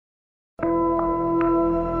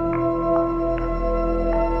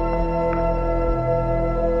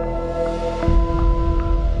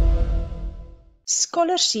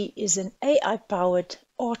Scholarcy is an AI-powered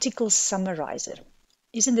article summarizer.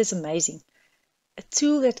 Isn't this amazing? A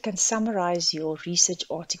tool that can summarize your research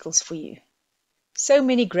articles for you. So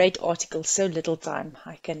many great articles, so little time.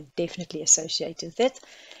 I can definitely associate with it.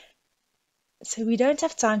 So we don't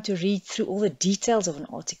have time to read through all the details of an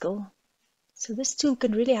article. So this tool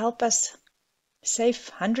can really help us save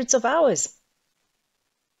hundreds of hours.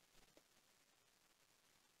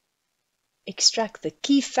 Extract the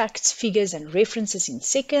key facts, figures, and references in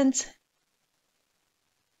seconds.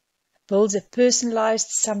 Builds a personalized,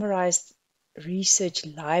 summarized research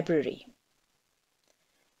library.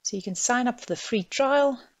 So you can sign up for the free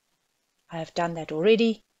trial. I have done that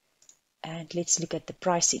already. And let's look at the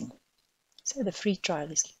pricing. So the free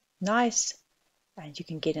trial is nice. And you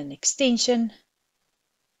can get an extension,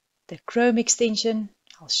 the Chrome extension.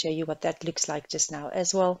 I'll show you what that looks like just now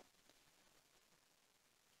as well.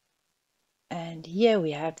 And here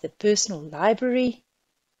we have the personal library.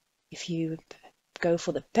 If you go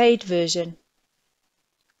for the paid version,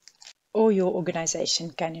 or your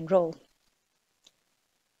organization can enroll.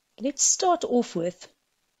 Let's start off with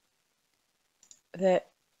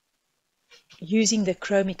using the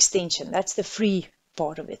Chrome extension. That's the free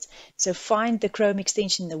part of it. So find the Chrome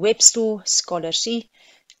extension in the web store, Scholarcy,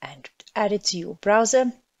 and add it to your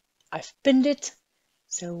browser. I've pinned it,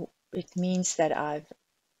 so it means that I've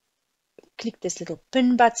clicked this little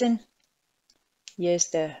pin button. Here's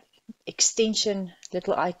the extension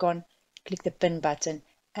little icon. Click the pin button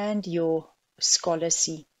and your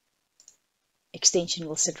Scholarcy extension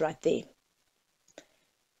will sit right there.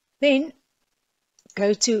 Then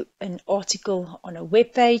go to an article on a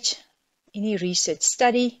web page, any research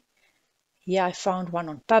study. Here I found one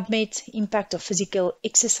on PubMed, Impact of Physical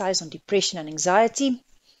Exercise on Depression and Anxiety.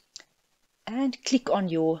 And click on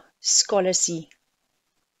your Scholarcy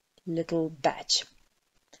little badge.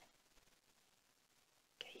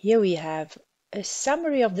 Here we have a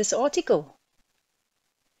summary of this article.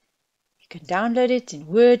 You can download it in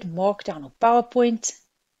Word, Markdown, or PowerPoint.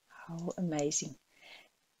 How amazing.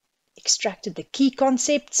 Extracted the key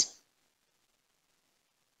concepts.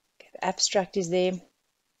 The abstract is there.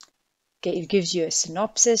 Okay, it gives you a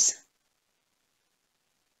synopsis.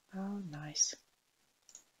 Oh, nice.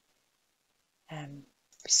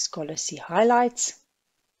 Scholarcy highlights.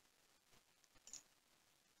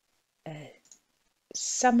 A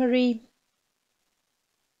summary.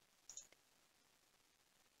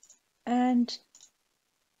 And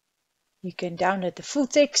you can download the full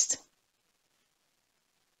text.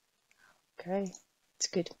 Okay, it's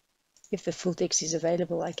good if the full text is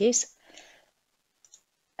available, I guess.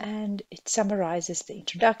 And it summarizes the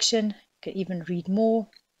introduction. You can even read more.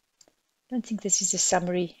 I don't think this is a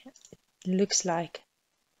summary. It looks like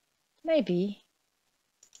maybe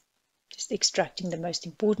just extracting the most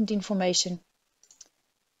important information,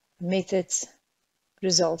 methods,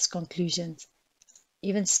 results, conclusions,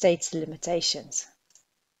 even states the limitations.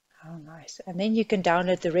 How nice. And then you can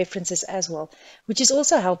download the references as well, which is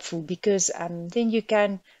also helpful because then you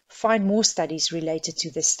can find more studies related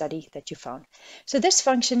to this study that you found. So this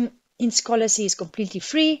function in Scholarcy is completely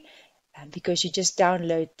free because you just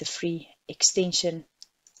download the free extension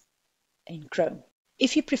in Chrome.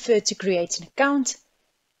 If you prefer to create an account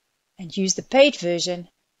and use the paid version,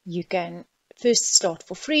 you can first start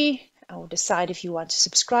for free or decide if you want to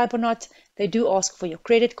subscribe or not. They do ask for your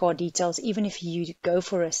credit card details, even if you go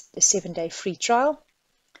for a 7-day free trial.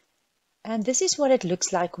 And this is what it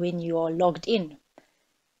looks like when you are logged in.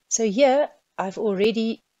 So here I've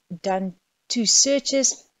already done 2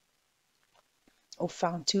 searches or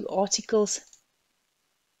found 2 articles.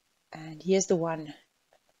 And here's the one.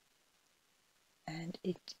 And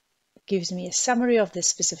it gives me a summary of this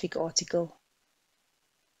specific article.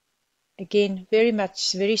 Again,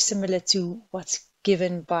 very similar to what's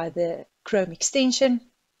given by the Chrome extension.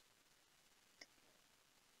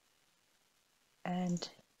 And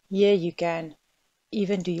here you can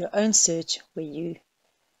even do your own search where you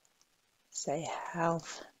say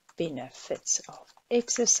health benefits of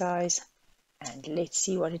exercise, and let's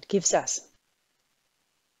see what it gives us.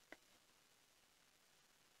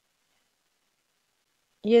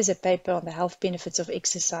 Here's a paper on the health benefits of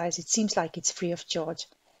exercise. It seems like it's free of charge.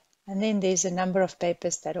 And then there's a number of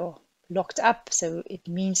papers that are locked up, so it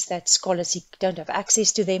means that Scholarcy don't have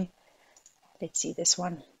access to them. Let's see this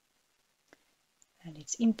one. And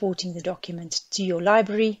it's importing the document to your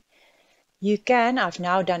library. You can, I've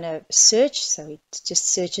now done a search, so it just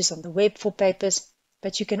searches on the web for papers,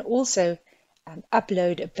 but you can also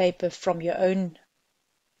upload a paper from your own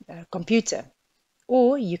computer,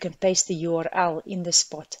 or you can paste the URL in the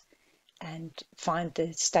spot and find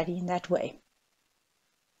the study in that way.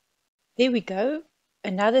 There we go.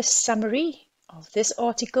 another summary of this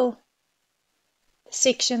article. The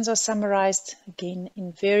sections are summarized again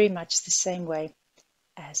in very much the same way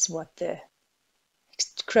as what the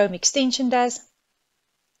Chrome extension does.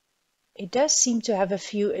 It does seem to have a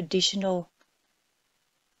few additional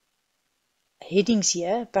headings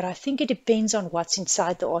here, but I think it depends on what's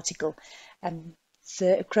inside the article.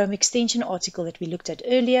 The Chrome extension article that we looked at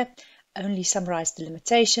earlier only summarized the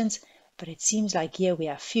limitations, but it seems like here we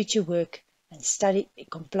have future work and study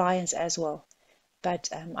compliance as well. But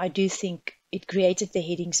I do think it created the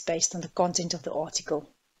headings based on the content of the article.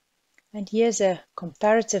 And here's a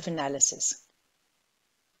comparative analysis.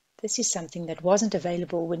 This is something that wasn't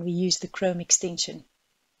available when we used the Chrome extension.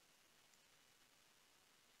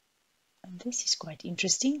 And this is quite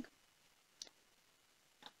interesting.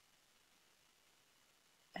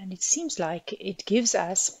 And it seems like it gives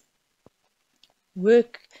us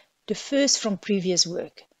work differs from previous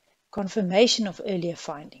work, confirmation of earlier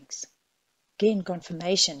findings. Again,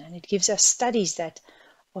 confirmation, and it gives us studies that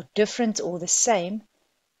are different or the same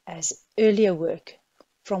as earlier work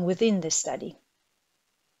from within the study.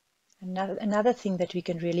 Another thing that we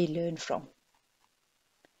can really learn from.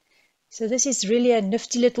 So this is really a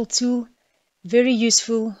nifty little tool, very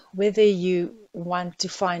useful whether you want to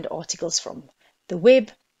find articles from the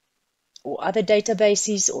web or other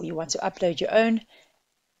databases, or you want to upload your own.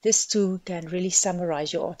 This tool can really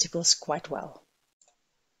summarize your articles quite well.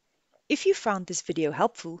 If you found this video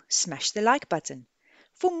helpful, smash the like button.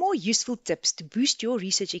 For more useful tips to boost your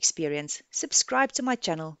research experience, subscribe to my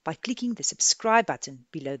channel by clicking the subscribe button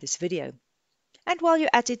below this video. And while you're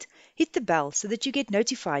at it, hit the bell so that you get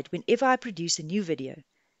notified whenever I produce a new video.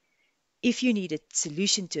 If you need a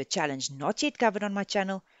solution to a challenge not yet covered on my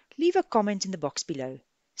channel, leave a comment in the box below.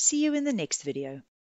 See you in the next video.